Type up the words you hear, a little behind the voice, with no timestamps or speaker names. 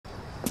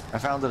I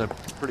found it a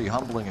pretty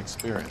humbling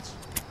experience.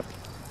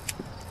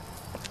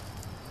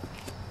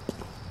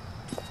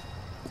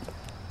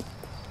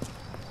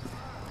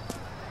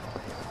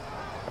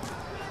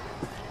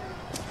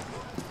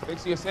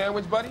 Fix you a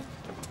sandwich, buddy?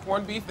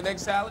 Corned beef and egg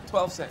salad,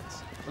 12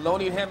 cents.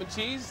 Bologna and ham and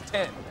cheese,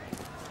 10.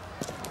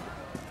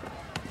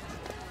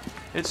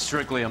 It's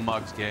strictly a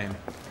mug's game.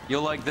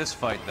 You'll like this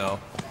fight, though.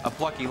 A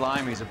plucky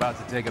limey's about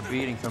to take a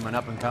beating from an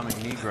up-and-coming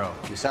Negro.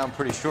 You sound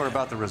pretty sure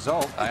about the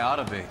result. I ought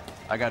to be.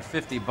 I got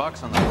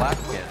 $50 on the black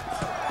kid.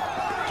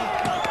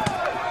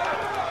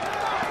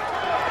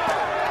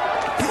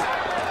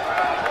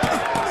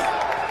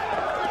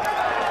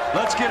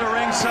 Let's get a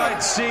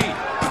ringside seat.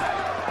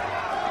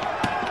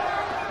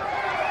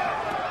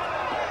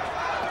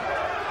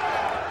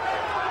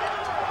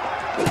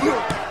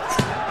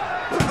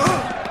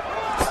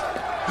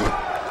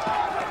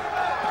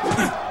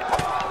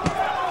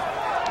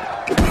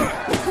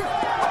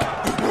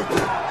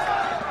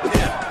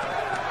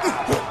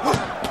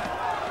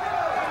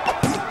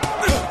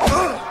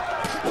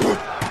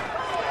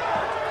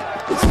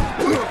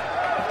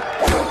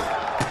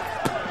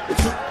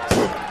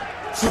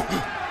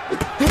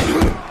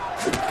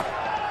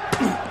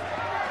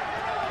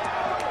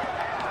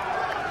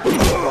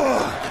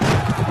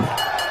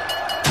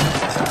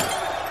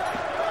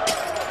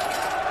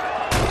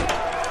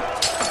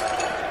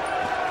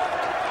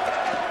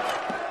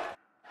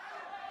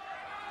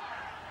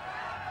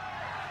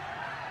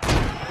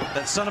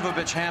 That son of a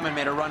bitch Hammond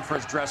made a run for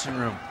his dressing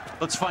room.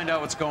 Let's find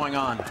out what's going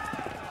on.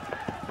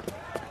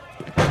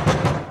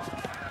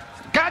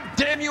 God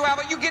damn you,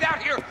 Albert! You get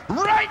out here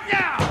right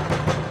now!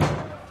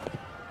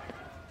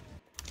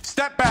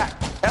 Step back!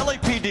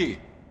 LAPD!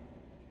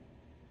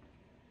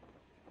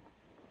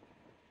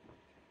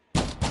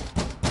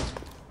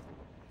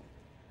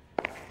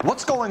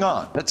 What's going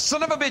on? That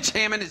son of a bitch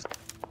Hammond is...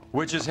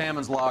 Which is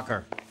Hammond's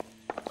locker?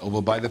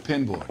 Over by the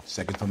pinboard,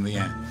 second from the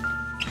end.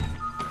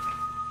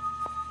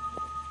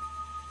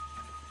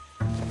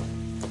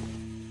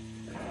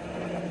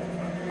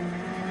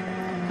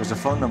 There's a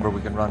phone number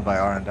we can run by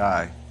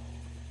R&I,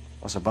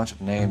 plus a bunch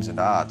of names and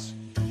odds.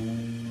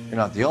 You're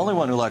not the only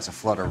one who likes a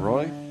flutter,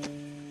 Roy.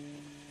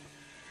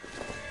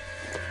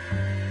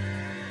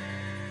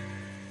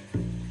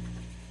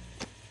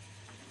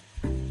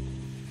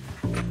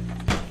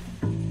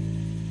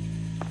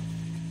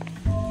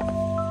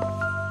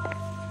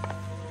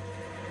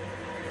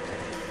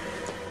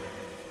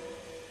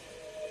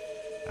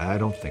 I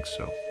don't think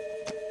so.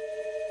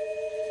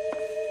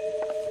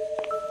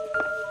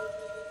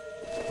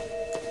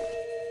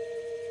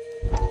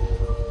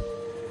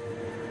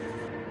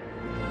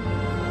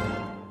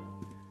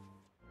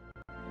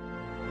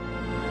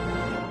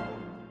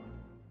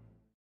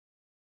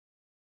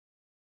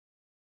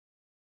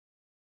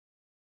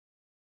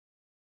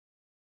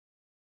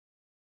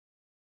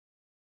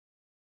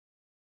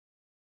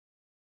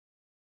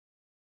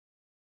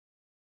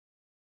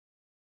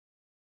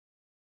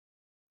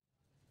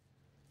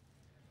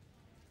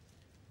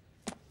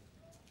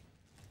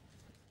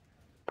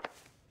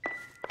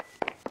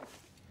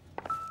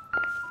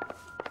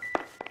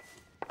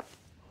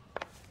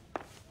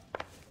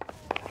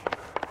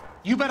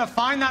 You better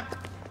find that...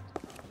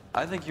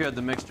 I think you had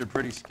the mixture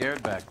pretty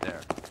scared back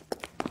there.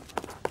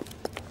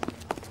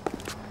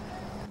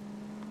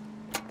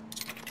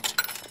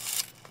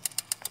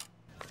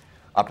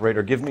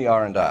 Operator, give me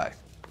R&I.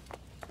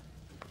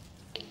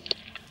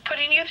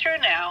 Putting you through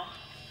now.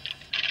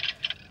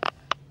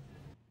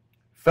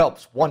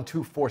 Phelps,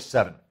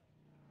 1247.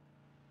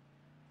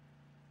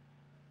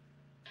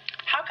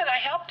 How could I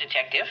help,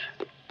 Detective?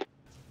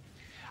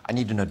 I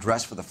need an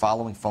address for the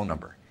following phone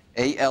number.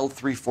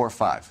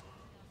 AL345.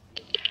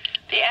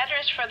 The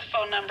address for the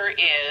phone number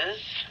is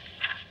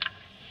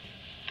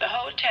the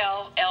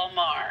Hotel El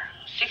Mar,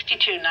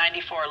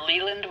 6294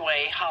 Leland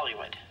Way,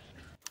 Hollywood.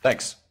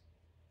 Thanks.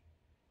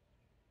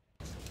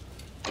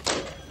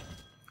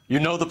 You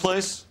know the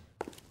place?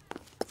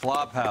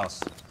 Flop house.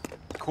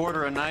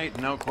 Quarter a night,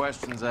 no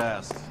questions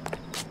asked.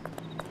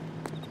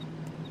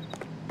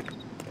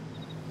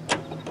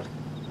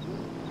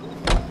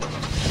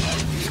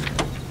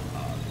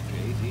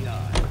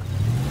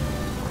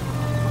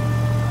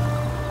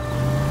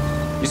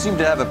 You seem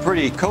to have a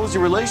pretty cozy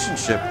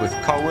relationship with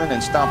Cohen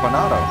and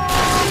Stompanato.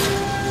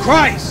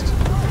 Christ!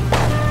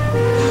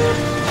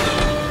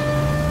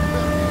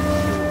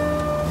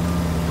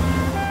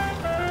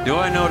 Do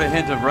I note a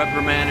hint of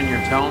reprimand in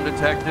your tone,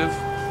 Detective?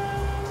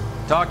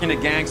 Talking to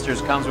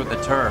gangsters comes with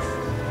the turf.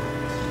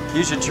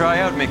 You should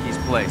try out Mickey's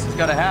place. He's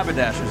got a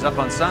haberdasher's up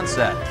on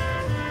Sunset.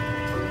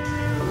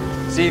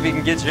 See if he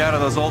can get you out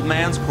of those old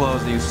man's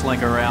clothes that you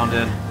slink around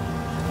in.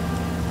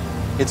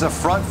 It's a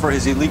front for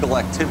his illegal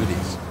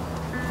activities.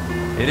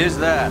 It is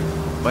that,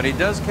 but he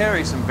does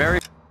carry some very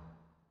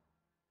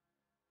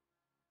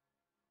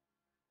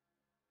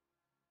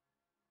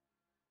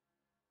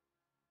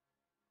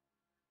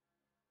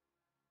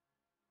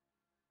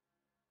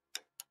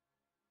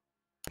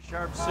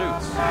sharp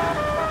suits.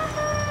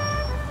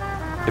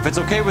 If it's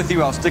okay with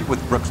you, I'll stick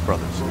with Brooks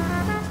Brothers.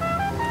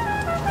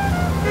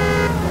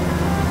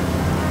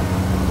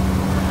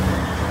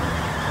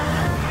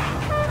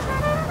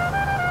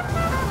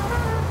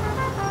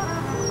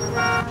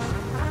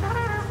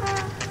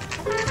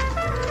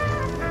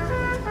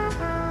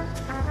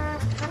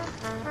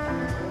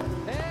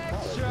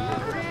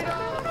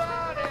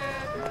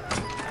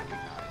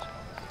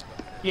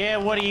 Yeah,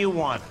 what do you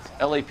want?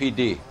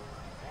 LAPD.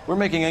 We're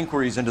making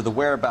inquiries into the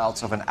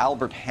whereabouts of an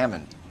Albert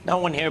Hammond. No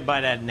one here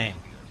by that name.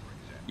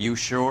 You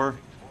sure?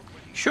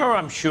 Sure,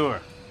 I'm sure.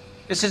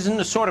 This isn't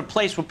the sort of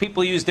place where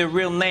people use their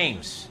real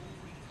names.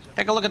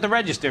 Take a look at the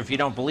register if you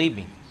don't believe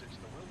me.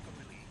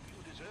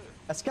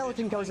 A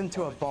skeleton goes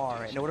into a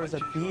bar and orders a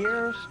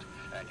beer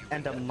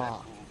and a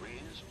mop.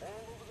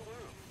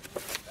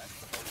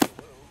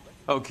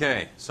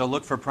 Okay, so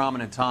look for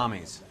prominent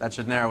Tommies. That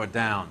should narrow it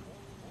down.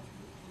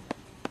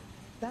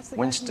 That's the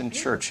Winston guy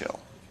from Churchill.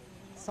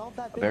 Solve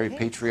that A big very case.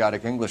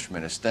 patriotic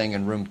Englishman is staying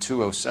in room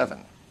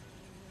 207.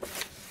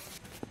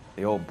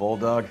 The old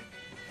bulldog.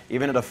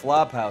 Even at a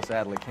flop house,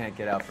 Adler can't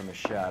get out from his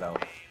shadow.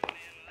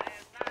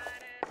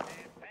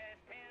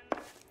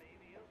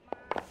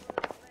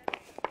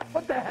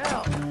 What the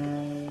hell?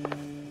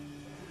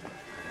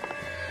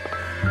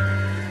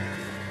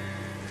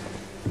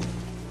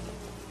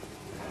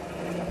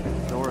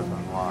 Door's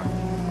unlocked.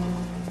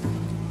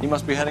 He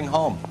must be heading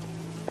home.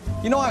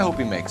 You know, I hope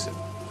he makes it.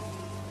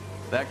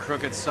 That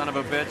crooked son of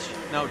a bitch?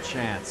 No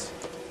chance.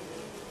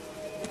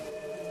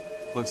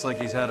 Looks like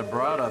he's had a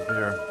broad up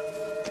here.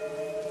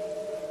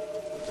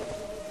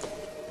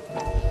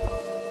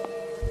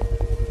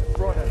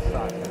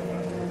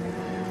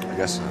 I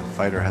guess a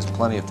fighter has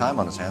plenty of time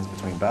on his hands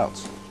between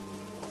bouts.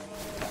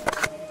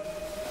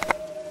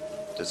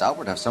 Does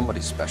Albert have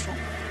somebody special?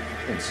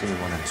 I didn't see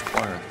anyone in his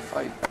corner at the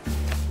fight.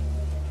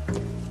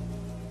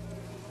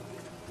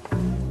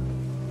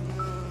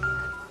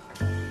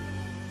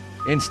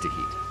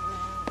 Instaheat.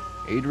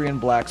 Adrian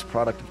Black's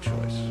product of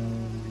choice.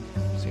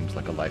 Seems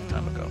like a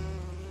lifetime ago.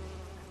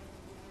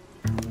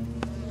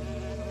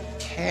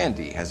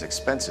 Candy has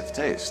expensive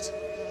taste.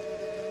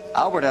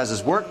 Albert has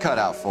his work cut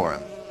out for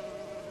him.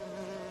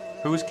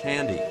 Who's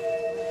Candy?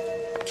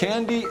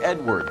 Candy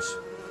Edwards,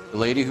 the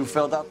lady who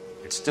filled out.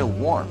 It's still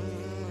warm.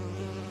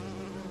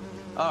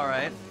 All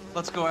right,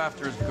 let's go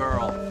after his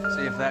girl.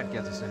 See if that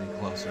gets us any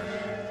closer.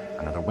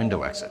 Another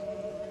window exit.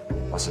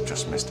 Must have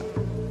just missed him.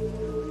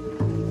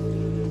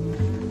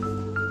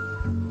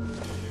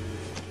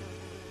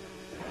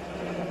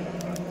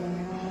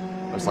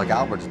 Looks like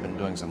Albert's been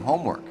doing some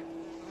homework.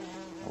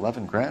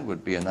 11 grand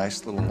would be a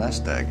nice little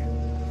nest egg.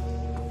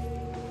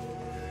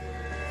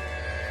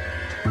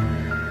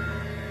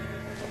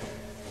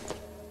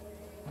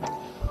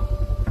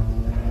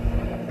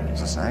 Use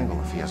this angle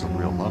if he has a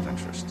real love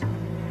interest.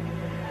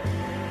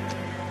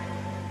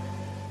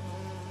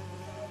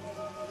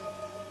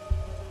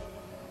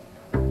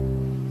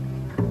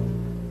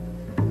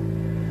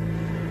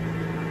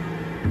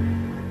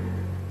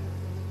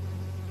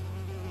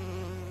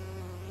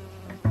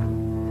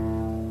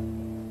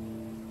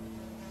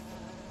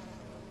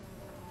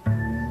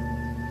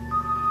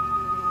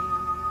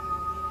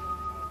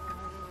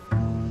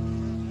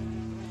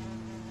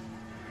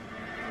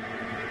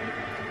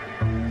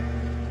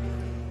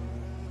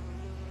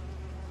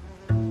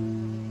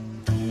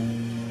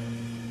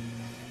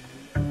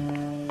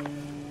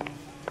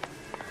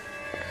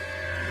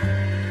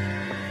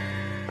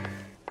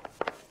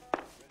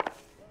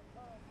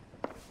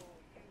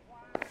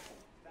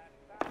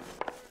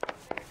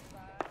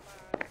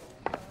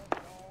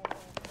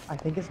 I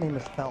think his name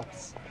is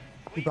Phelps.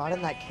 He brought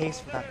in that case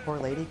for that poor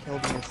lady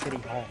killed in the city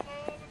hall.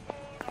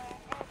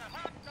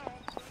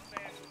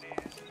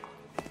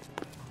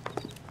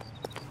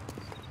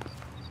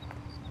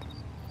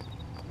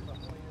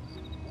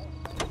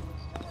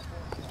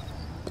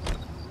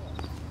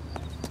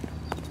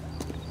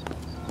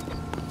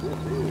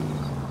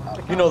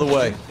 You know the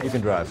way. You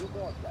can drive.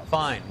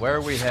 Fine, where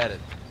are we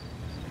headed?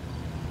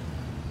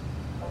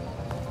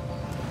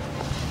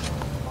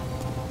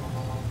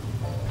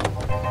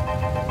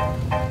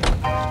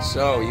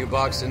 So, you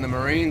boxed in the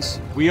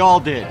Marines? We all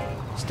did.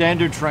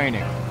 Standard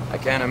training. I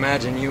can't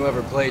imagine you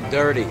ever played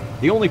dirty.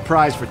 The only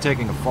prize for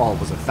taking a fall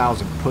was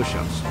 1,000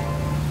 push-ups.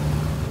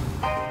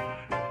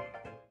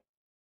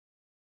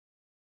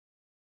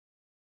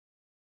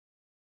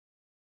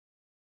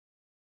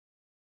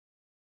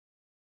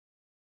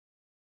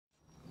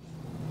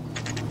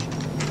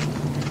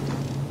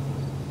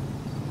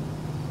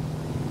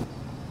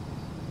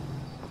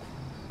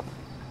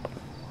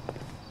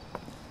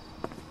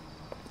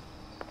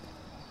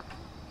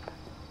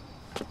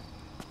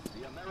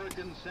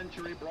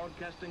 Century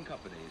Broadcasting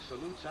Company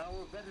salutes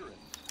our veterans.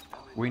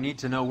 We need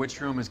to know which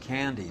room is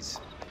Candy's.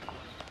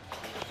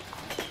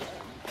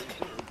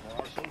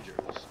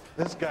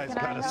 This guy's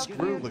got a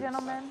screw loose.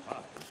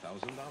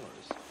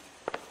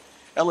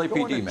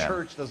 LAPD,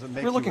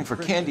 man. We're looking for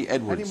Candy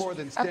Edwards.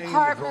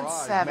 Apartment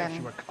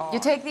 7. You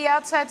take the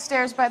outside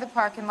stairs by the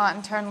parking lot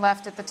and turn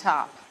left at the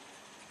top.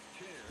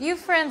 You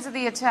friends of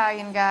the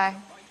Italian guy?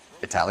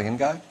 Italian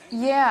guy?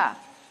 Yeah.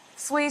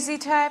 Sleazy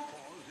type?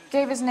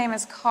 Gave his name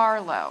as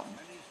Carlo.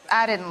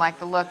 I didn't like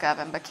the look of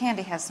him, but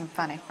Candy has some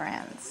funny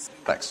friends.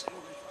 Thanks.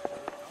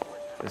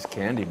 This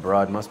Candy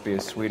broad must be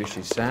as sweet as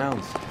she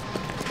sounds.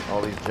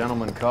 All these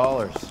gentlemen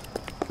callers.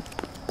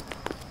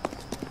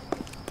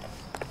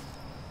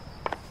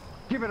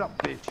 Give it up,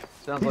 bitch.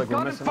 Sounds like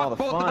we're missing all the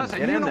fun.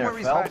 Get in there,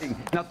 Phelps.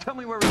 Now tell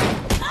me where he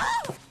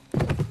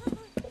is.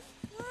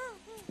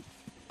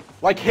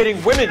 like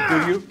hitting women,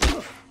 do you?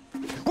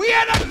 We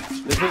had a...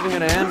 This isn't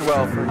gonna end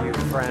well for you,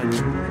 friend.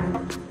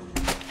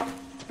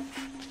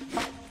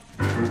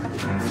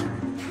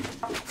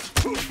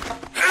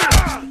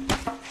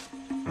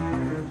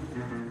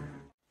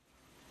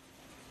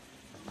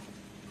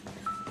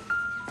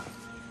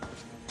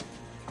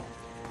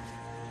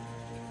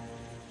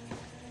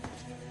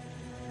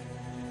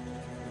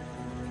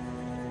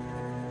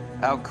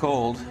 Out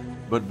cold,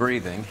 but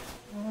breathing.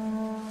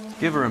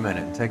 Give her a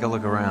minute and take a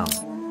look around.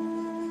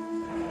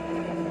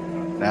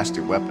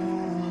 Nasty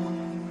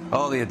weapon.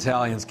 All the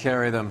Italians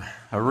carry them.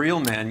 A real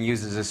man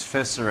uses his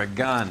fists or a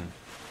gun.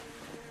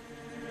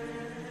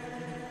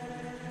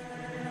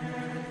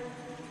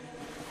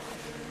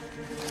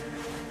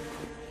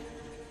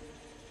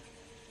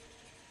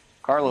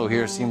 Carlo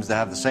here seems to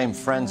have the same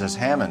friends as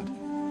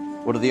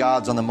Hammond. What are the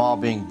odds on them all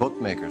being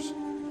bookmakers?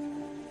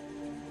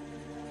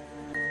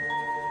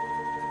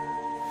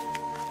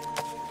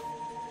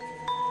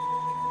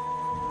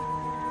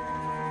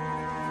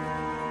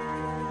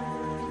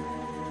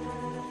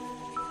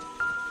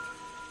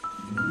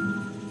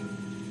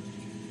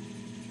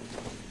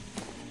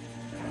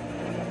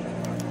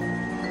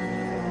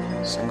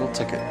 Single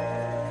ticket,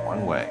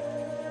 one way.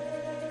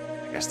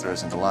 I guess there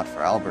isn't a lot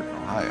for Albert in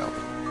Ohio.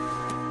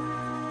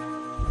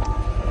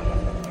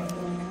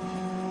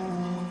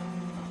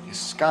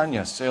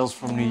 Scania sails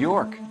from New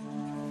York.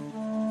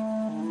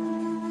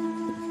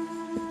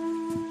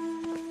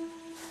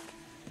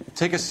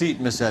 Take a seat,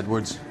 Miss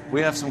Edwards.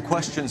 We have some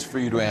questions for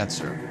you to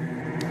answer.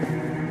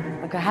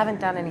 Look, I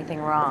haven't done anything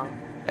wrong.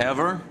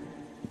 Ever?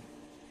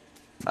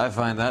 I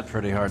find that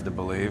pretty hard to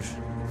believe.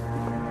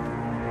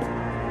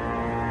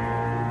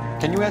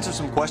 Can you answer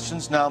some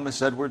questions now,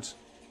 Miss Edwards?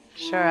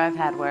 Sure, I've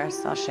had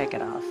worse. I'll shake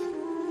it off.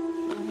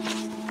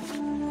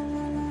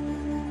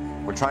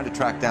 We're trying to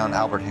track down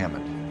Albert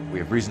Hammond. We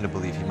have reason to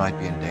believe he might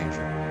be in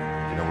danger.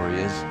 You know where he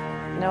is?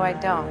 No, I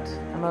don't.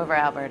 I'm over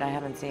Albert. I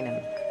haven't seen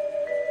him.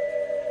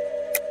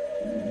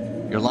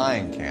 You're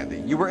lying, Candy.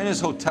 You were in his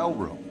hotel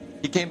room.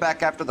 He came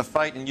back after the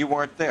fight and you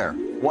weren't there.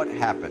 What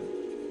happened?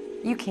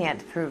 You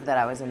can't prove that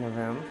I was in the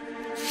room.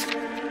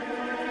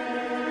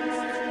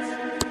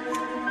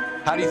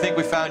 How do you think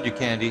we found you,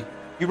 Candy?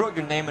 You wrote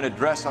your name and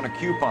address on a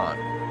coupon.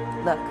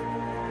 Look,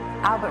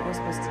 Albert was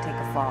supposed to take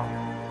a fall.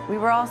 We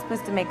were all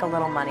supposed to make a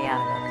little money out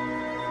of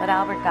it. But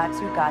Albert got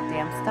too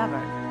goddamn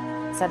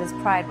stubborn. Said his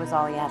pride was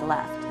all he had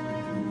left.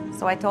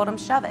 So I told him,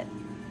 shove it.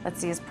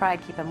 Let's see his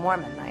pride keep him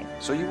warm at night.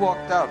 So you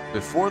walked out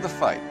before the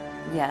fight?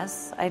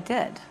 Yes, I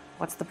did.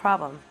 What's the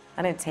problem?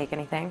 I didn't take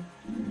anything.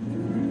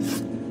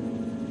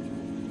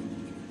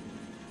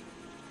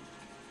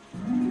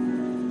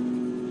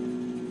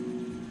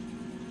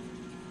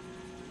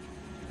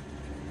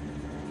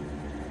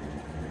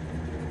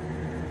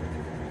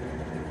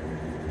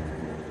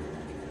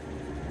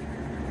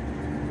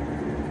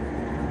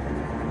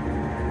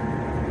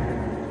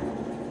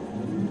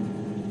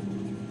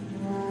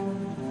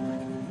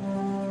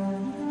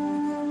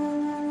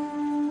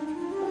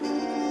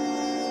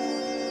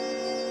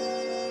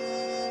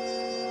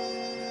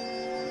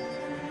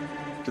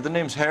 Do the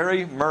names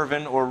Harry,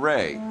 Mervyn, or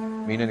Ray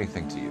mean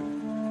anything to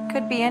you?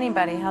 Could be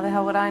anybody. How the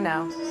hell would I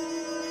know?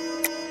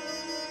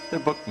 They're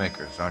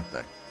bookmakers, aren't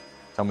they?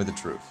 Tell me the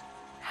truth.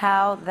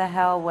 How the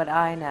hell would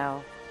I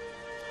know?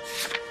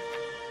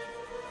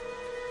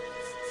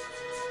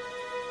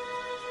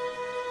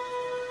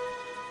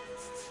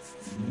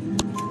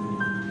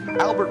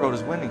 Albert wrote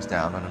his winnings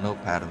down on a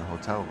notepad in the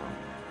hotel room.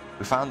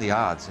 We found the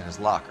odds in his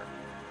locker.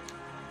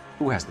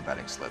 Who has the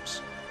betting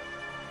slips?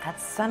 That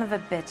son of a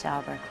bitch,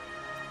 Albert.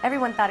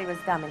 Everyone thought he was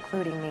dumb,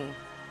 including me.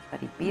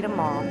 But he beat them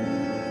all.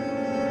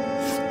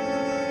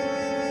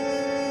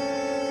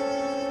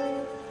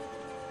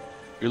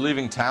 You're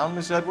leaving town,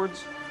 Miss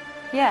Edwards?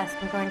 Yes,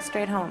 I'm going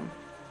straight home.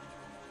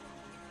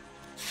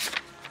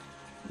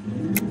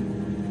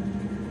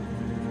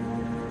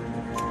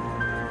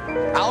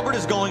 Albert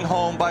is going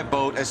home by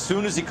boat as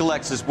soon as he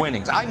collects his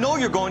winnings. I know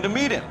you're going to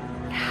meet him.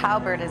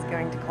 Albert is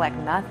going to collect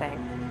nothing.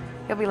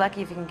 He'll be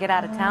lucky if he can get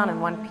out of town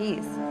in one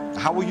piece.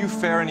 How will you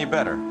fare any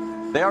better?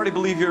 They already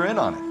believe you're in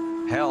on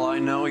it. Hell, I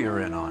know you're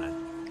in on it.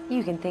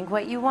 You can think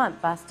what you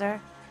want, Buster.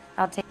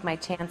 I'll take my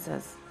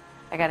chances.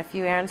 I got a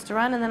few errands to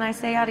run, and then I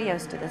say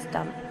adios to this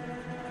dump.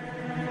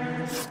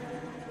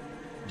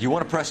 Do you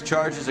want to press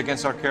charges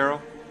against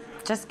Arcaro?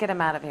 Just get him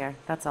out of here.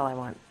 That's all I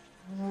want.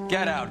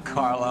 Get out,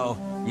 Carlo,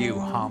 you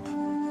hump.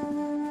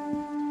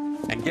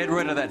 And get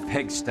rid of that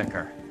pig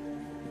sticker.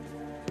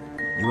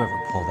 You ever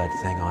pull that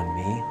thing on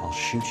me, I'll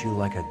shoot you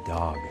like a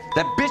dog.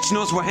 That bitch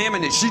knows where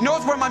Hammond is. She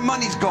knows where my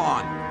money's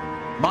gone.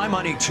 My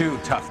money too,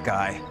 tough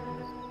guy.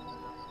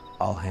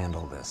 I'll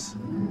handle this.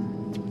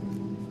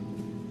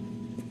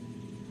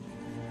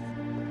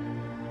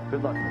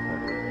 Good luck, Miss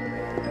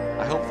Edwards.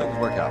 I hope things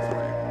work out for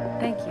you.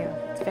 Thank you.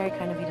 It's very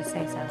kind of you to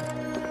say so.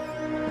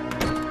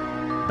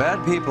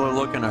 Bad people are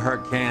looking to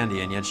hurt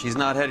Candy, and yet she's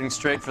not heading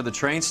straight for the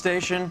train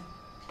station?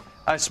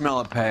 I smell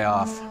a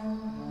payoff.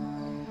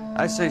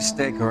 I say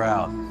stake her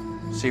out.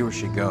 See where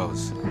she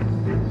goes.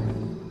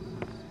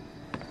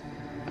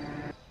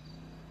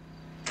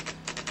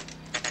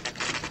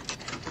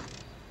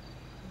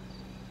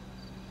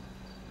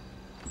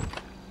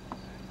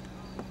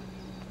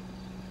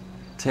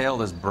 Tail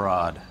this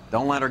broad.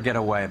 Don't let her get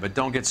away, but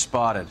don't get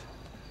spotted.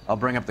 I'll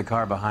bring up the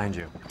car behind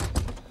you.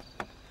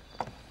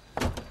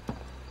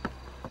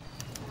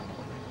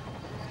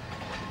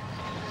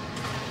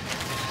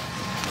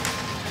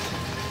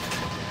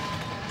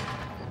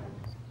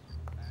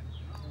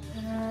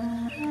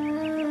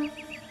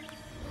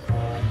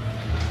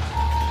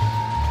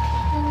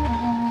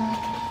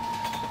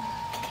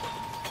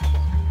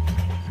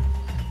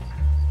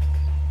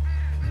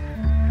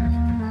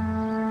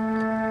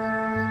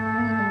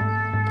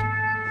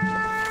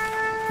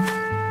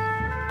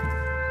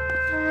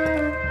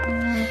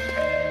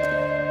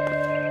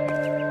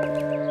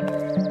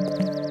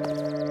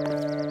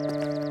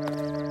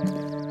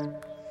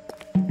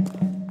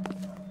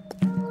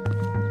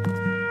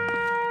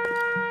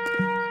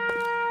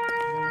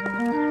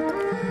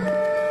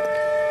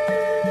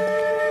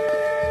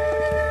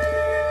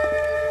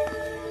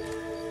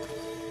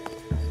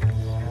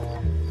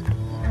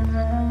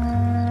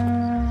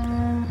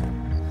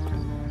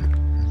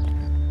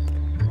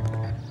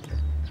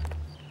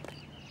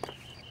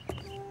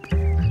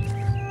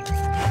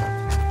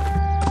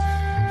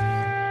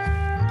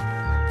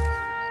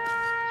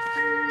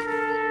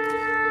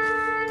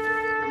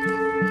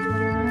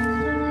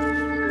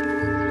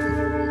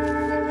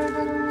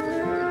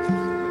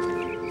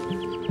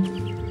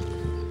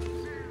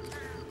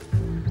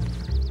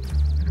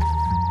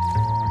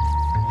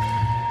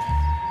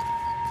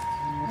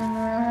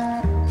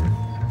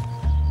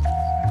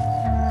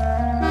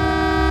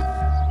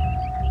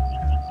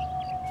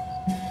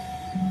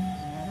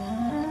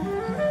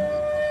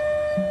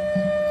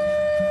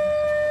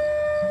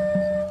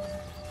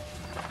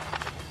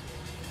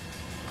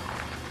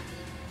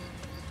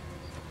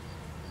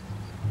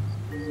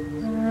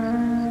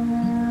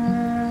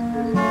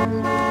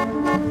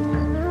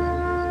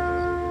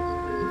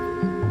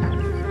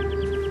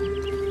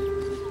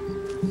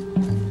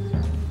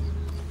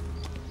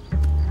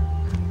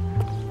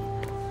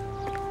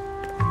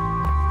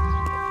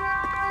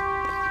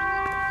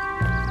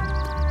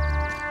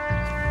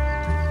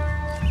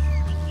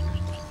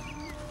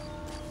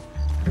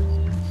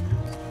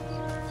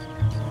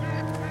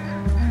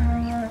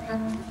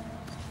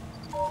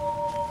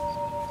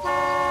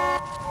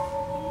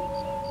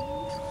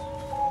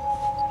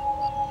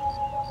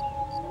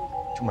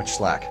 Too much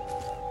slack.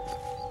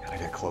 Gotta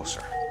get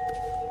closer.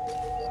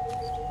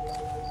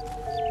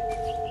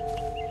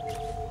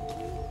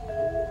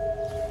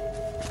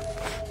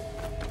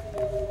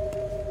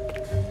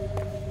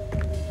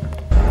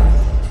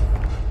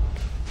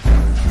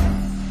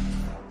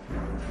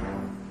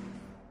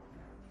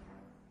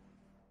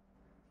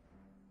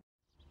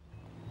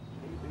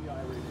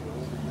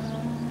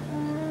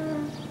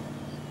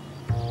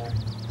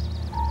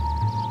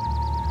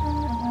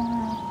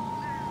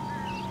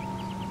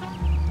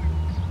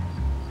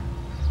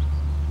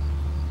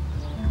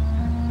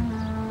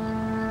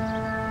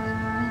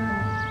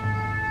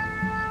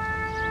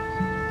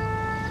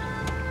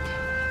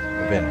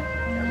 In.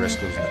 I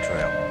risk losing the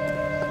trail.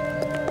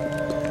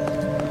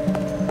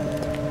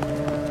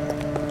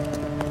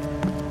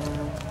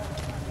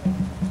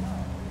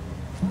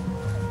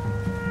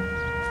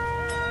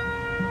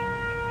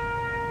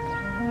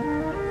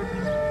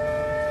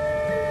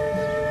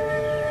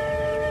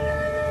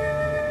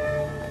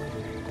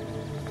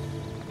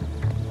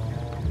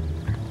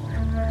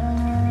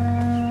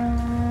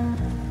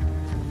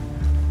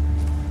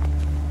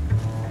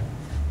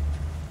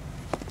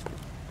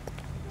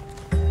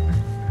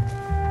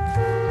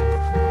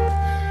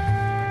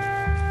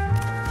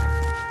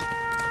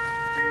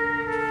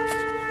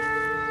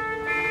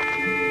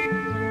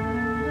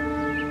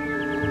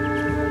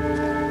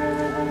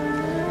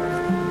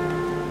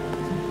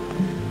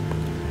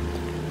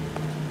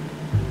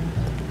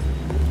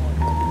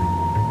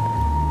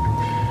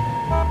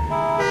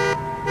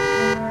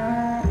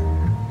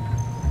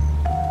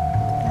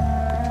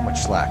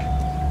 Slack.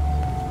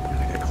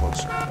 Gotta get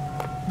closer.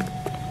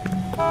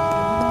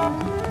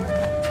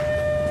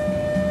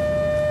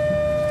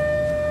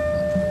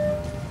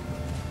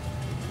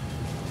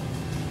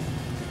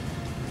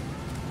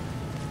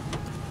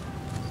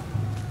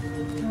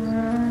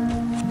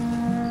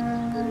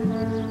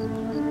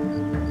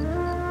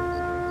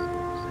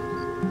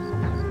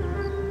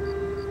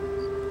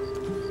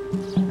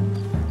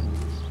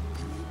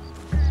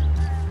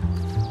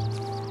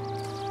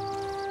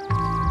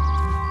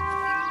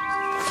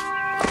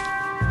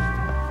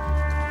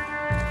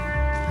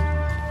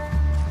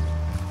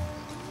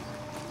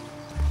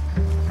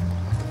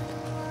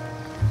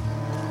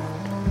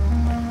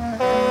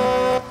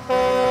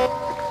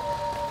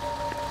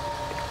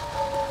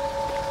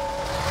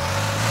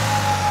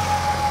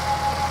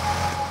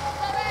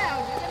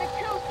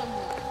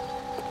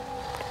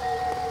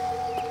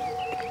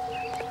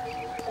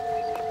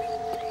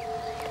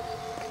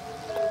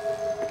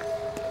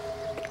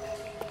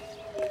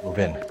 Move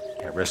in.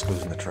 Can't risk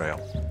losing the trail.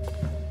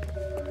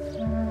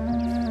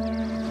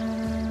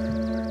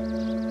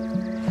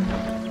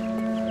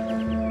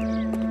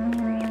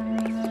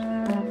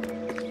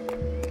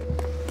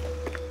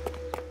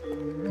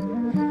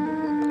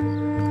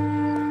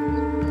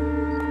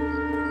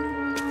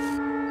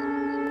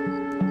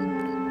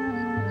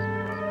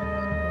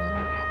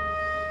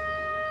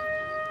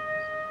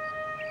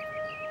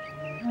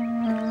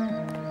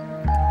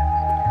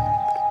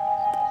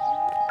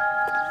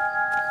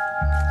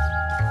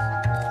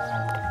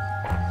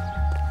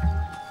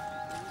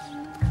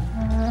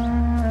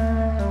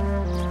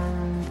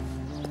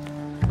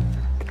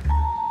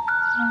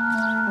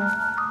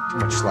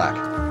 slack. I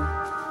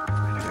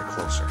gotta get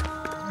closer.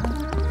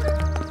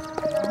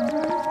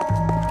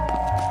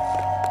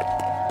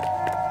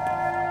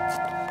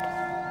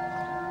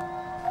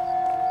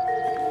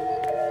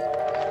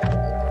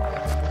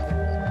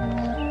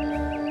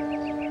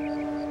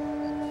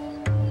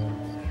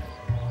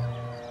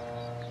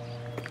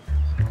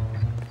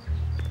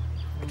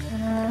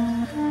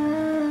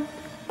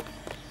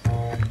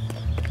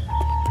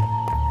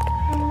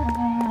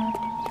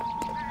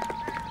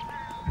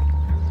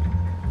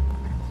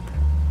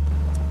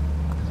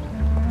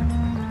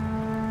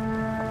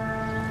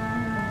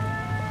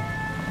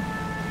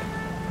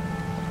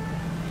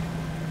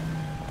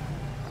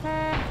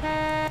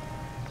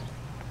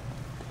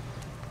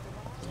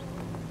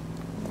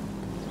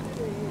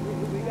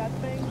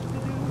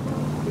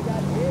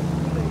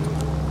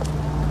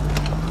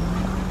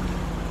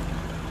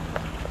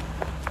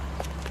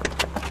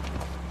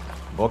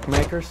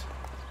 Bookmakers?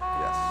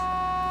 Yes.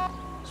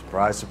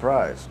 Surprise,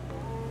 surprise.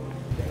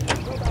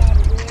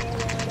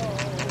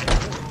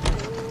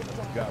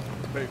 Got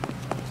from the paper.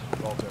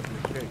 All that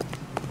big cake.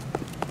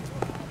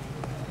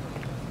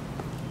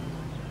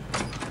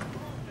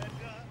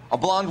 A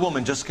blonde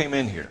woman just came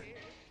in here.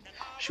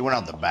 She went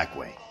out the back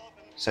way.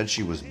 Said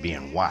she was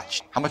being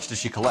watched. How much did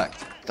she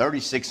collect?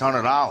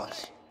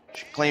 $3,600.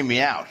 She cleaned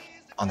me out.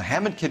 On the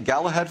Hammond Kid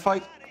Galahad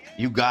fight?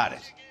 You got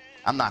it.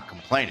 I'm not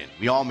complaining.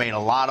 We all made a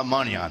lot of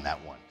money on that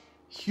one.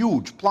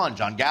 Huge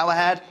plunge on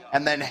Galahad,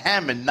 and then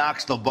Hammond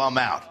knocks the bum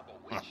out.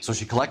 So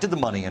she collected the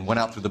money and went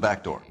out through the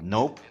back door?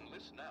 Nope.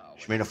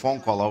 She made a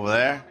phone call over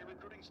there,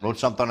 wrote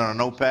something on a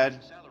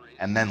notepad,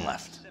 and then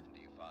left.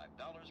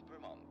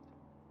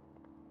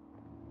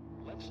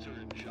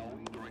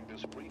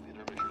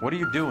 What are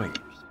you doing?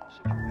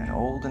 An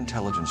old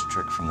intelligence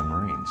trick from the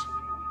Marines.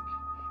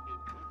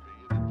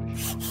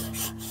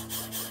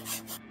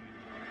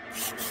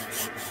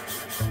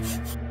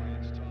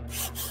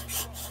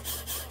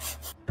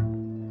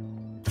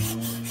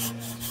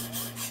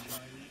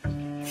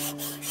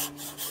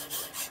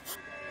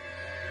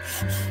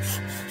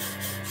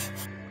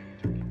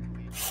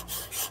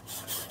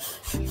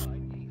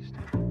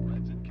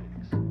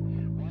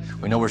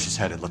 We know where she's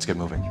headed. Let's get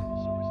moving.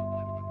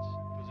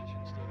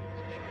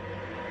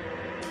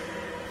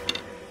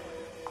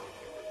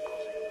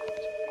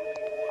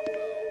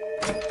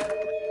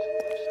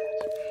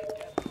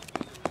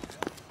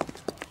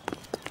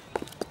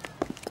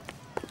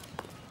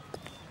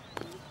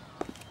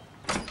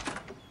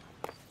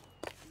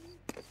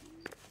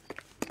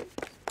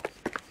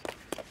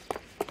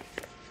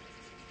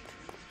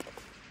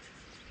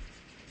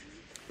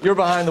 You're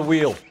behind the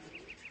wheel.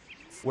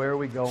 Where are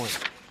we going?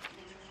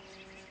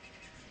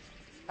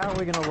 How are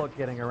we going to look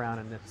getting around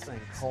in this thing,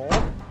 Cole?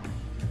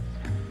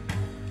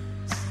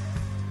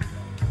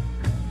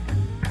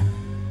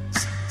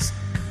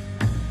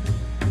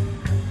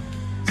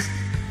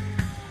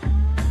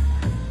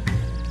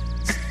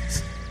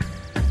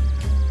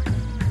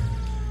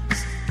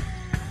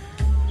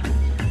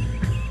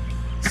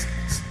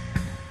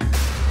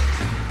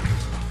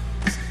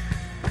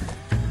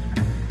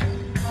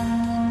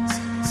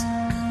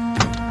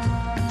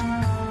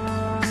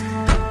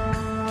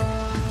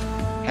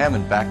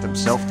 Hammond backed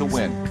himself to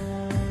win.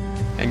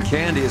 And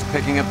Candy is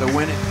picking up the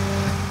winning.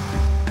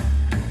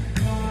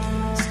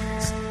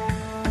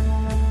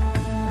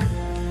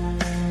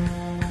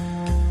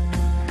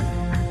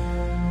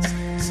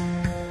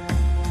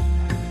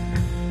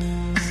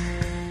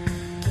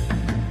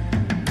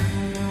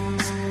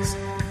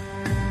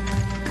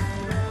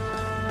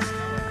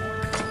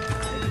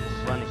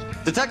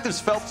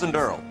 Detectives Phelps and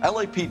Earl,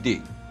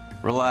 LAPD.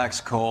 Relax,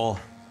 Cole.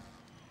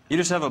 You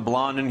just have a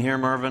blonde in here,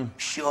 Mervyn?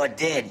 Sure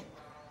did.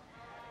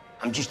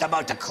 I'm just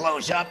about to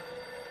close up.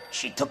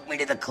 She took me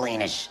to the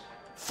cleaners.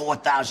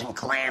 4,000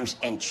 clams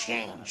and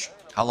change.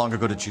 How long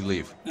ago did she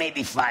leave?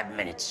 Maybe 5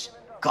 minutes.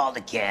 Called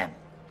a cab.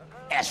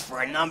 Asked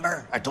for a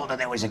number. I told her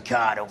there was a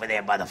card over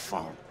there by the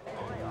phone.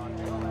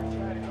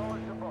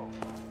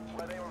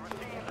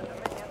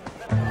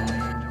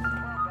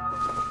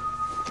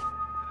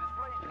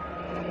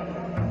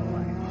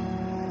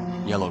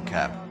 Yellow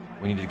cab.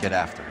 We need to get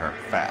after her,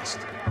 fast.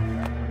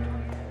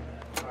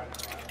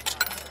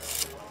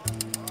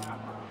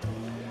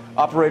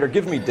 Operator,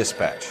 give me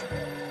dispatch.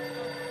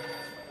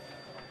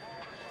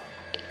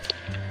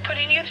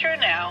 Putting you through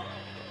now.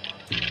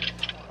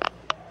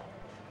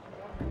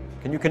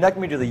 Can you connect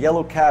me to the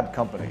Yellow Cab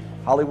Company,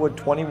 Hollywood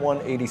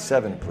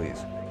 2187,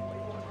 please?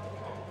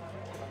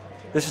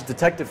 This is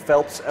Detective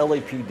Phelps,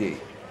 LAPD.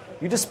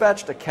 You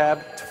dispatched a cab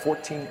to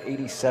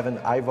 1487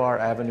 Ivar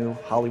Avenue,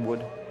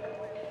 Hollywood?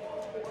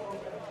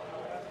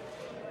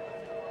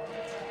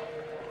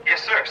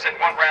 Yes, sir. Sent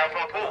one round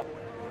from the pool.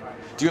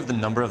 Do you have the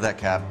number of that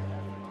cab?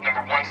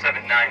 Number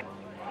 179.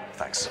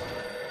 Thanks.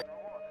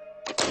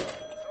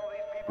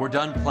 We're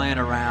done playing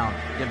around.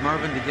 Get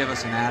Mervyn to give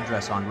us an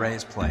address on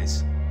Ray's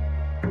place.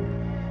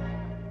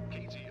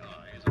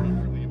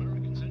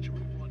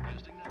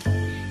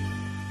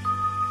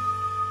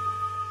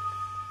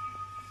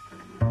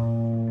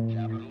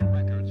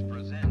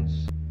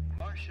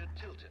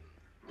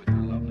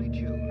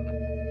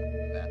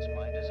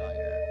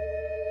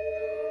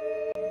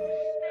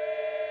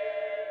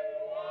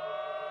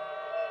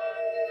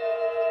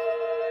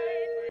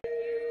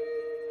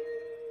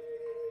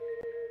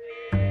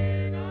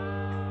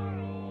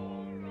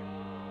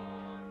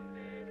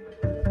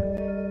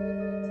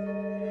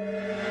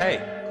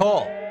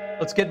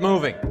 Let's get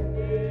moving.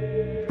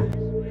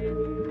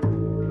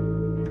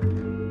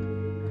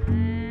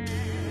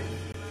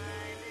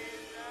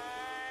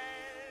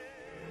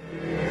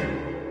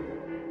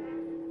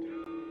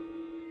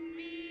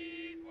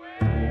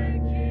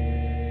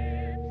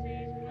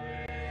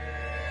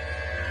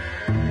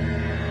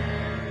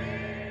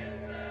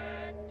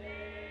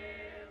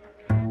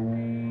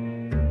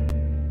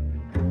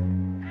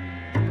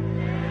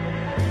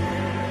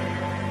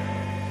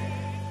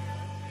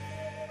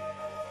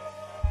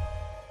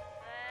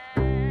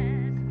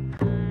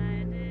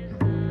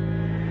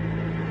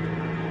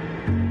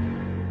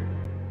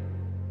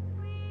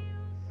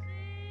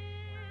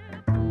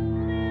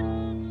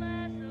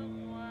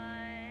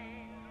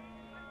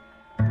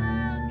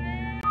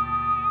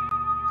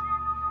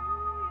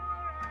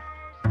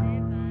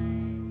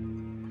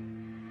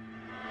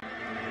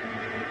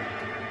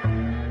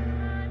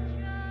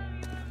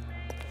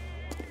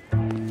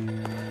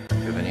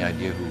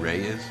 Idea who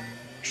Ray is?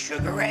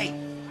 Sugar Ray?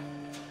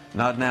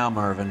 Not now,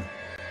 Mervyn.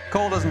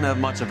 Cole doesn't have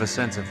much of a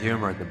sense of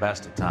humor at the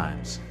best of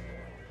times.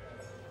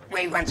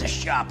 Ray runs a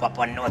shop up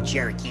on North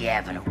Cherokee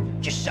Avenue,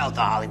 just south of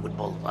Hollywood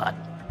Boulevard.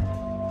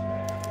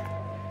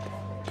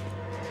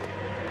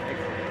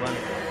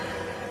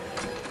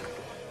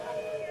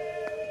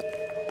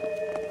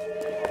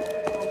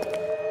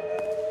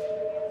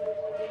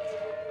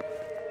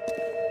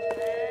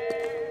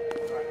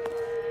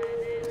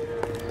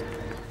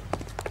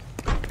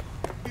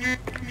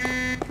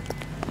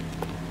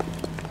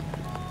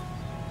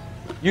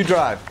 You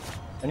drive.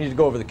 I need to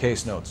go over the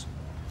case notes.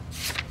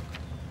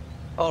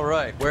 All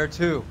right, where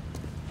to?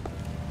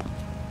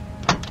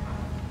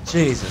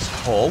 Jesus,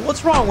 Cole,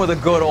 what's wrong with a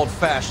good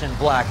old-fashioned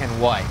black and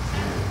white?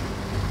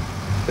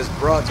 This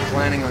broad's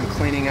planning on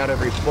cleaning out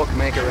every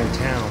bookmaker in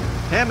town.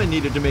 Hammond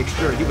needed to make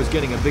sure he was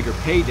getting a bigger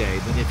payday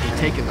than if he'd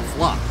taken the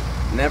flop.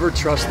 Never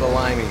trust the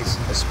limeys,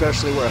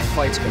 especially where a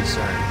fight's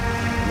concerned.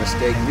 A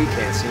mistake we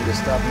can't seem to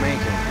stop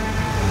making.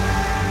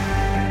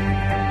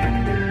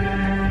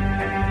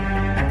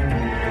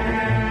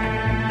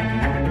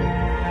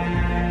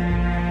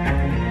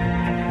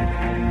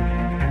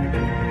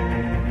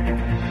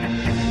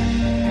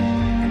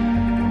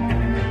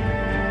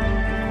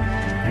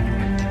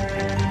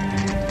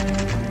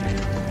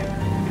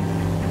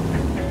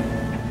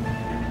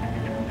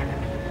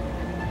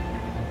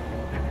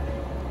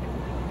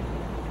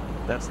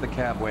 That's the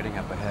cab waiting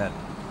up ahead.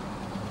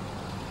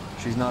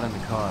 She's not in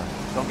the car.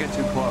 Don't get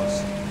too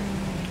close.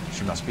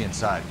 She must be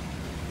inside.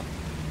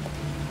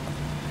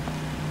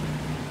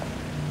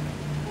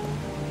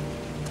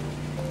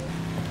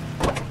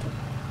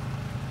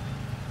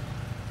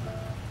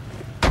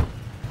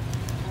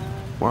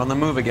 We're on the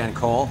move again,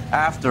 Cole.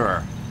 After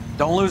her.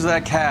 Don't lose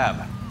that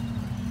cab.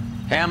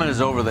 Hammond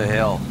is over the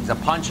hill. He's a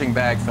punching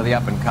bag for the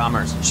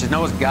up-and-comers. She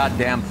knows his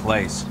goddamn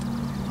place.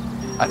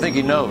 I think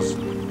he knows.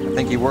 I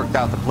think he worked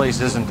out the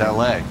place isn't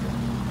L.A.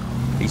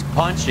 He's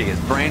punchy. His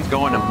brain's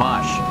going to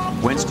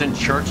mush. Winston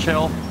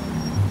Churchill?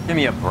 Give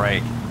me a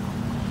break.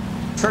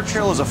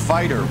 Churchill is a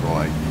fighter,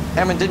 Roy.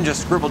 Hammond didn't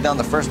just scribble down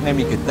the first name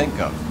he could think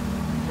of.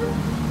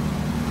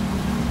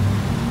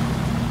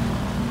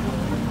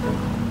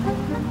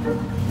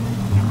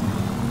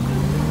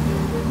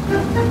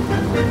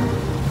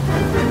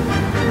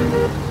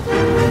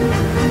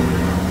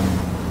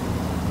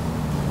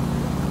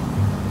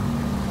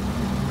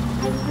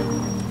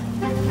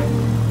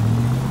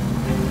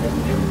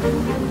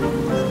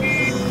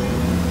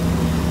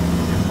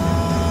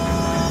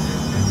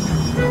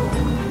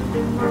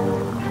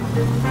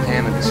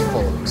 Hammond is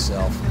full of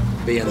himself,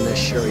 being this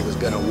sure he was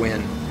gonna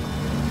win.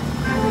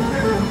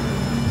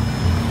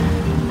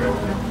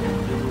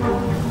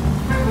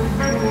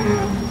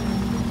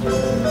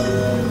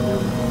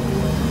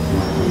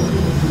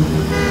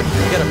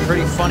 You got a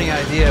pretty funny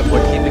idea of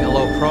what keeping a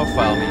low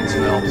profile means,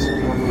 Phelps.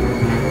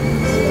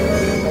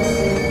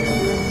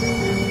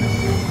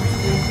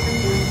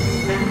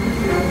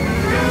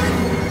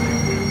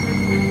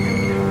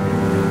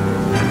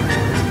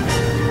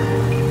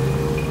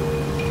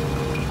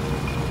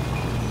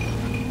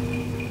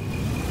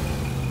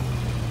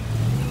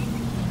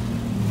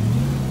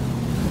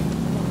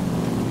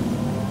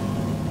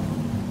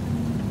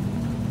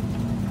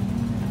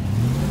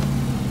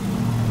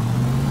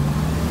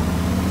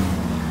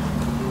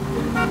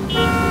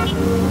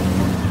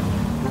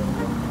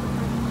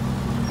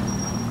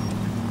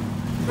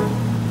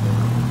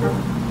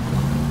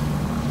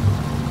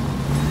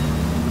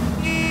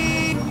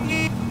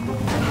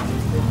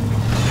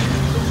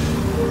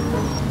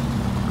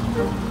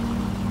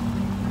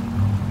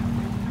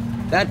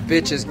 That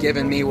bitch is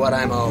giving me what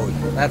I'm owed.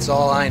 That's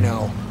all I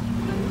know.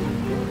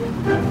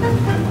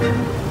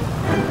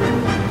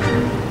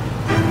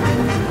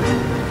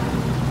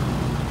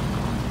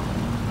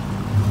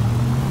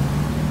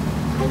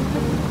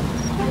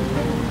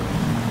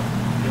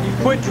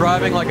 You quit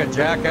driving like a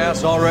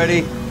jackass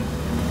already?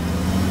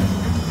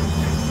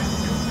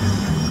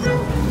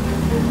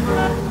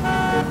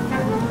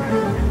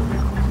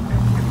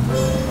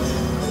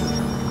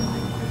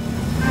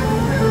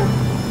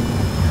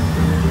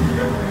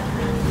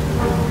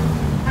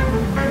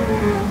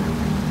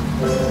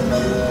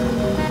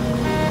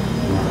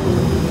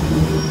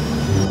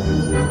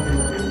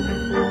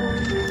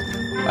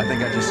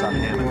 focus on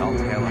Hammond. I'll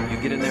tail him.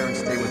 You get in there and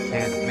stay with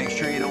Candy. Make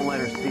sure you don't let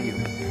her see you.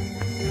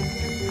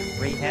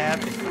 Rehab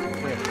is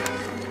quick.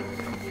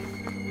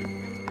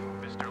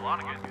 Mr.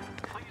 Lonigan,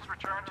 please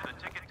return to the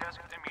ticket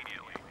desk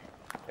immediately.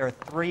 There are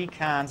three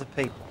kinds of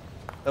people.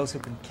 Those who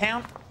can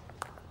count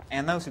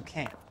and those who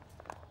can't.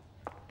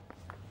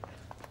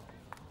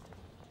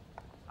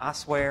 I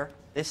swear,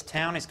 this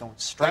town is going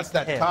straight That's to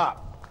that hell.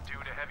 cop. Due to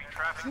heavy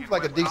traffic, Seems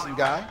like a decent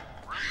guy.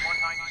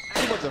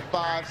 He was a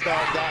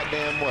 5-star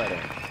goddamn wedding.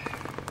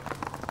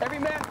 Every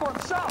man for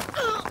himself.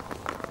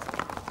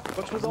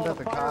 What's with all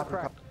the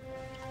firecrackers?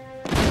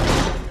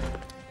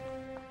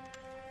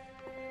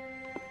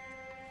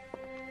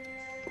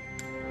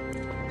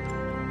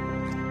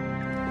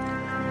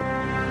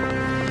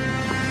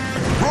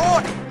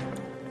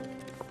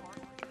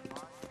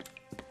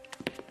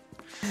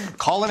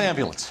 Call an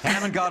ambulance.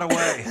 Hammond got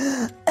away.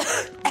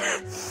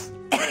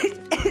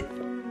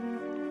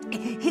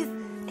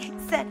 He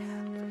said...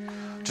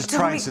 Just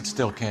try and sit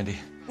still, Candy.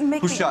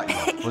 Make Who me- shot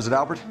you? Was it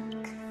Albert?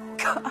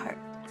 Car.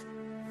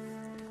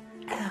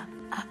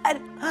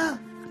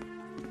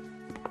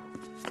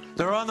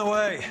 They're on the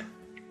way.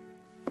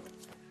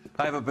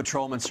 I have a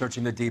patrolman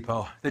searching the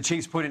depot. The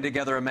chief's putting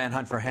together a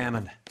manhunt for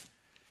Hammond.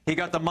 He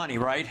got the money,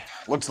 right?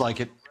 Looks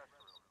like it.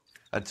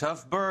 A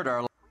tough bird,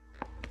 our...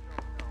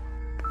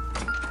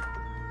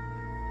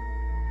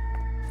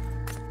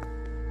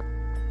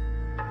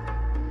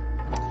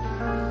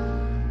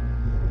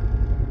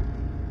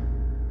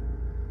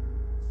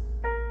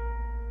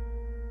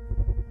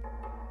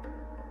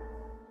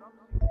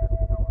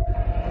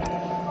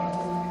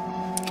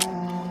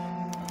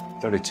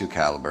 .32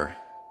 caliber.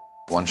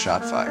 One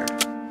shot fired.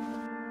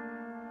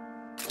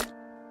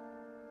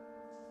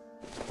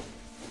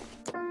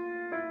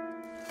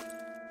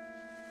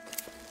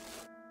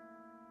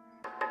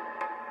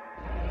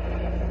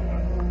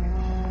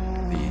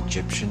 The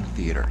Egyptian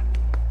Theater.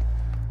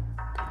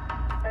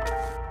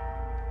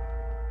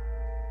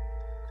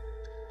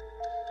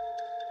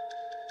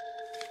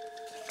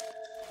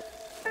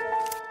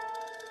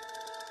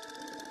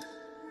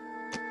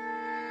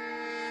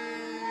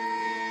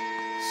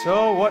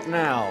 So, what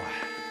now?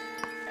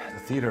 The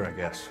theater, I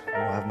guess. We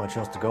don't have much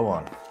else to go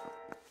on.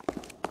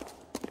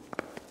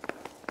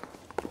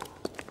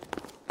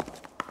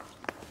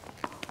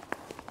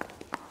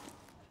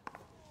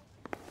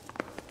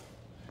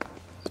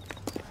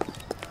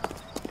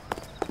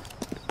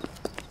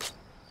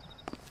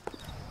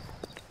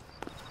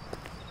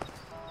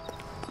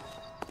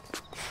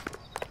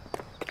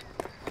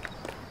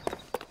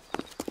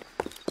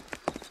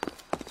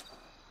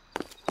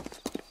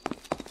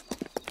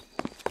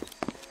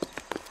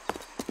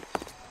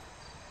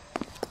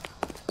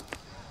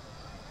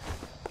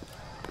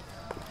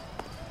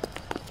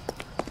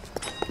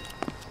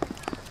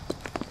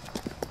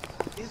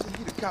 Isn't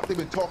he the cop they've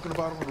been talking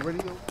about on the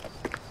radio?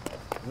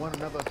 Want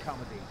another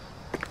accommodation.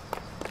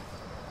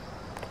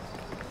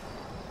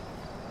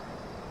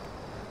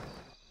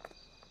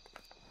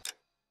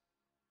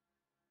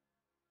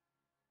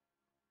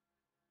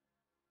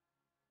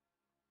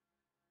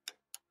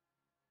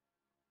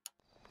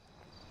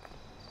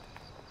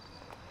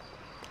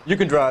 You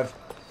can drive.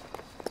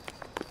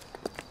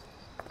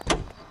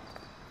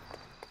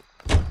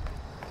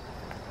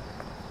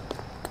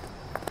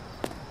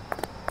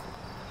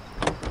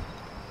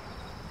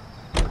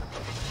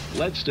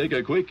 Let's take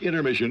a quick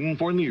intermission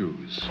for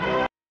news.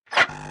 Car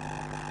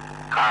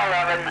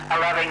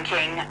 11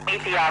 King,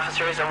 meet the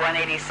officers of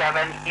 187,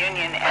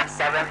 Union and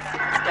 7th.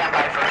 Stand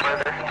by for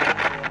further.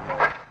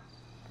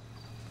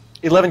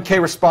 11K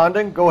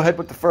responding. Go ahead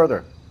with the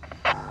further.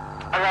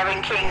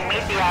 11 King,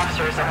 meet the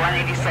officers of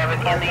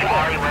 187 in the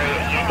alleyway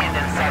at Union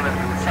and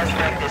 7th.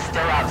 Suspect is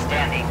still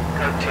outstanding.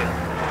 Code 2.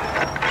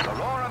 The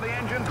roar of the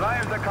engine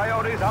drives the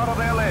coyotes out of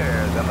their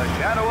lairs, and the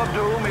shadow of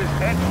doom is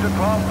etched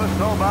across the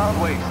snowbound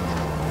wastes.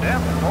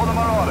 Death for the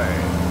marauder.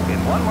 In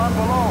 1 month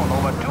alone,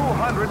 over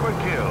 200 were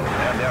killed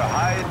and their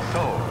hides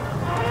sold.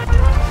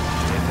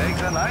 It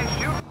takes a nice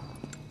shoot.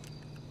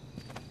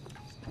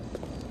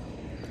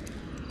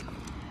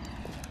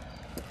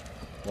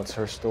 What's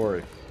her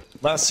story?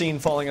 Last seen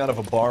falling out of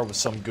a bar with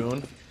some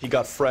goon. He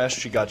got fresh,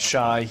 she got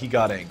shy, he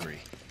got angry.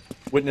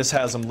 Witness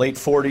has him late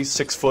 40s,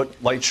 6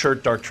 foot, light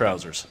shirt, dark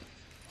trousers.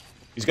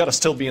 He's got to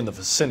still be in the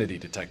vicinity,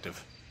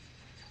 detective.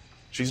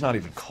 She's not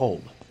even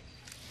cold.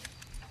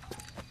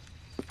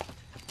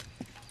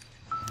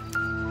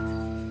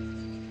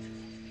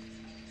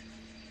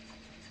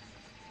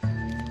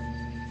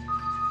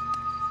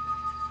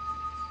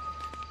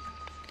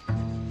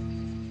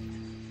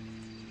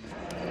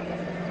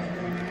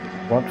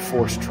 Blunt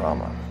force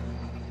trauma.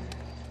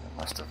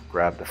 Must have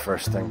grabbed the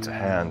first thing to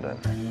hand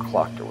and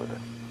clocked her with it.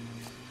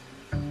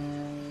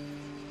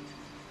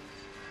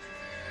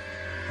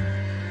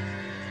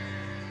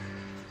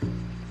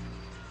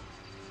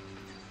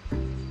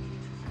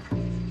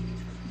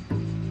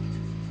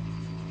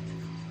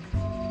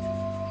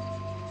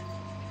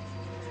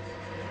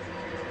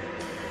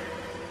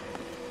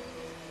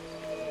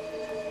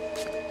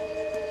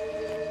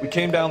 We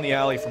came down the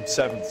alley from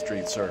 7th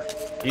Street, sir.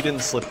 He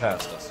didn't slip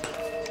past us.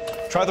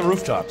 Try the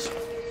rooftops.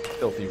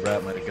 Filthy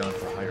rat might have gone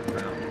for higher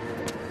ground.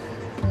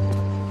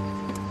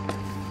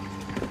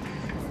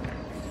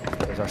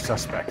 There's our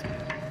suspect.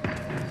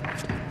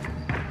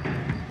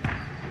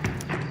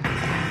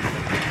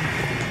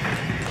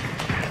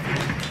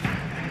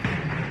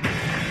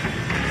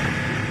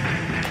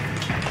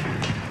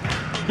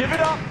 Give it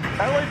up,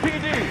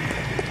 LAPD!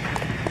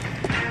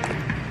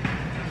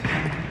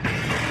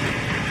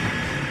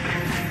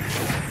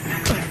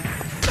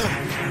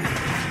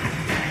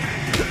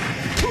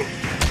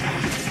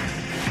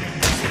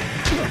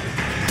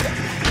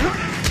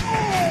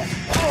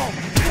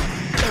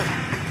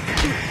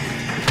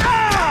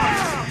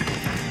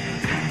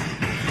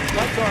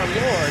 Like our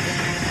Lord,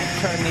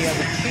 turn the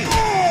other cheek.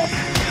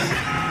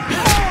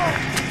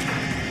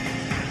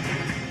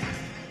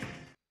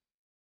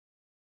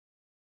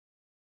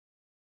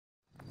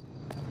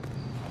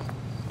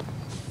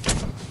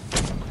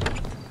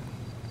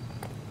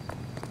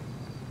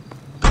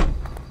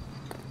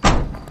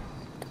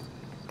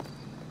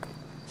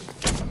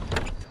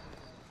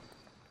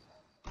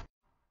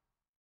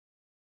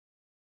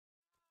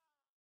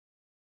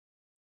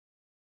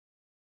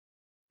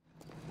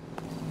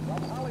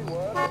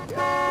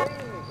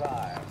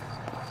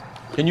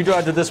 Can you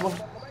drive to this one?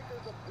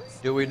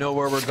 Do we know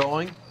where we're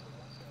going?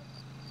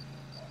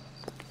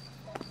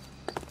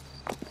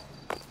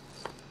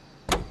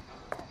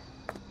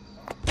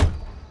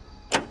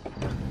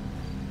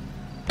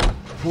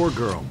 Poor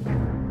girl.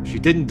 She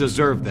didn't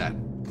deserve that.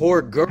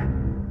 Poor girl.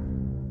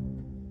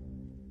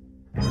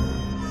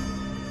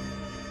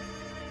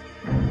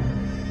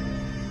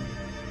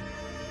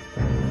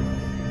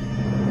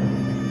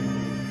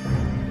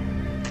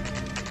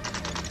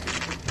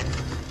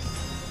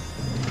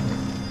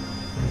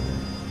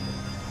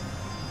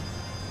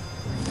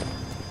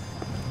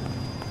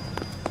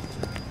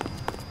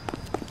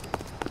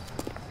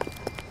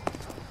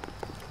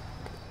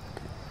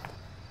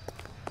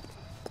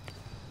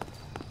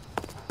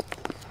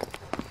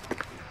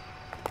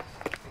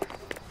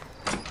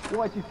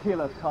 Why'd you kill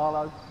her,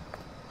 Carlo?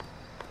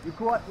 Your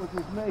gripe was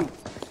with me.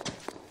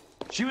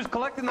 She was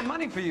collecting the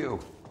money for you.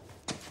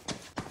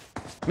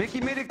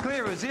 Mickey made it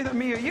clear it was either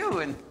me or you,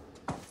 and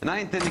I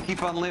intend to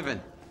keep on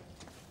living.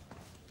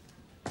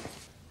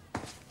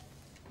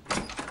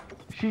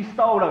 She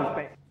stole those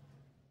bits.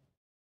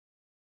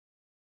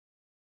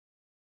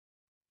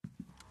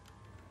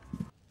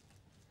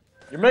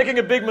 You're making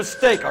a big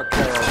mistake,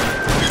 Arcaro.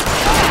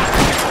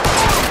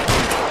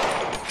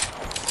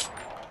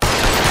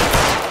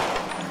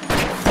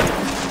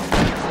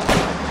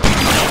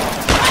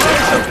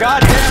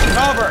 Goddamn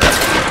cover!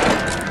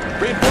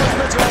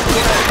 Reinforcements are on the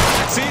way.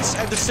 Cease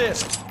and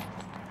desist.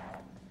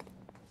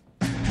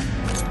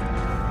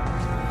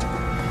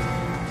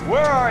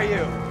 Where are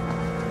you?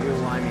 You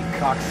limey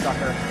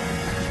cocksucker.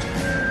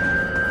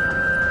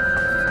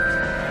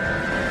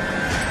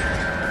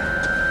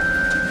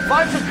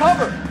 Find some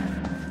cover!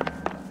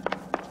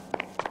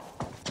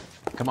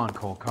 Come on,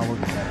 Cole. Carlo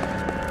just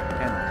had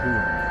Channel 2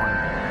 and find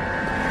it.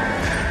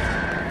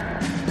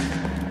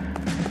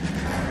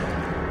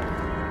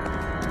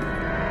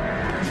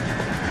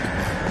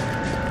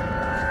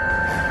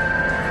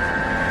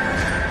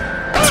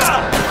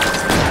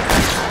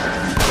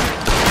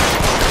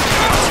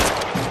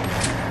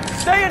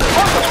 Stay in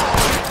cover!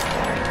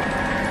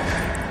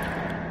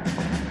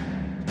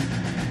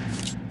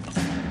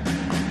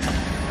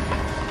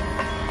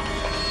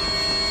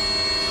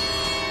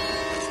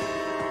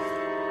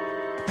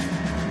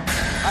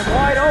 I'm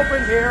wide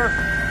open here.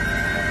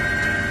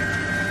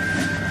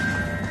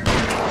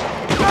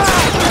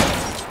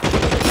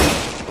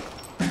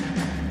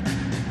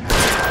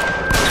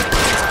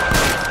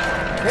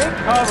 Take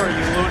cover,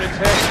 you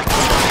lunatic!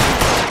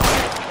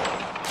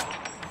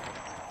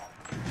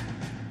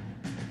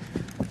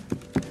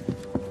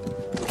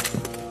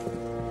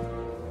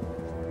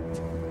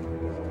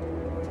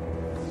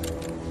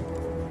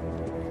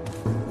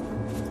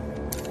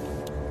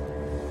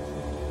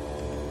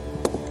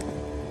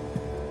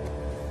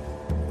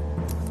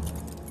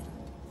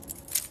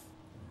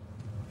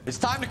 It's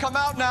time to come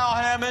out now,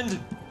 Hammond.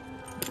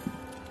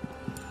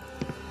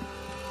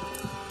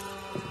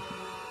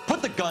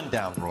 Put the gun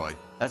down, Roy.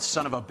 That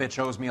son of a bitch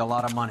owes me a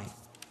lot of money.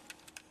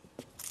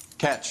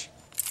 Catch.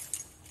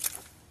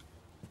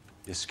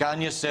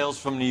 Escania sails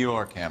from New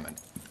York,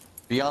 Hammond.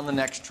 Be on the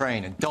next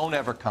train and don't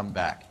ever come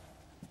back.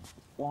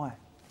 Why?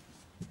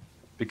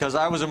 Because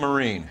I was a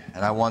Marine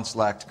and I once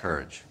lacked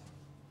courage.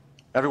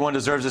 Everyone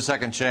deserves a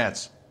second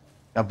chance.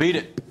 Now beat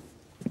it.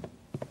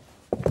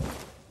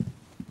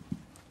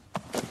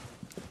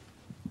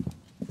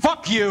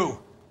 Fuck you!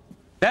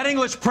 That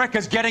English prick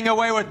is getting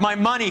away with my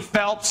money,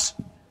 Phelps!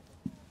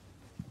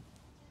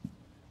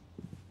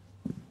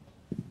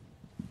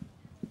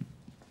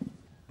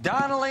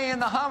 Donnelly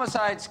and the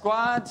homicide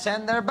squad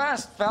send their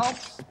best,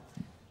 Phelps.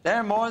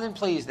 They're more than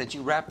pleased that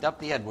you wrapped up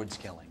the Edwards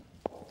killing.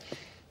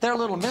 They're a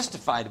little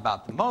mystified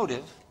about the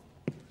motive.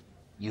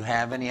 You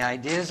have any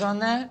ideas on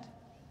that?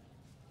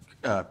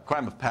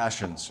 Crime of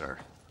passion, sir.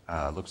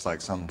 Looks like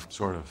some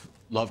sort of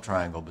love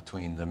triangle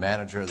between the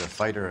manager, the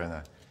fighter,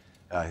 and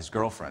His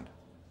girlfriend.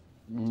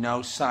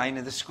 No sign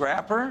of the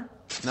scrapper?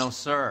 No,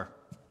 sir.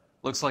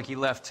 Looks like he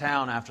left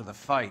town after the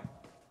fight.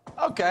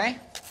 Okay.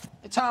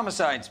 It's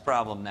homicide's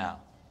problem now.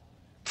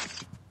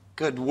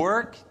 Good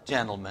work,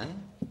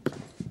 gentlemen.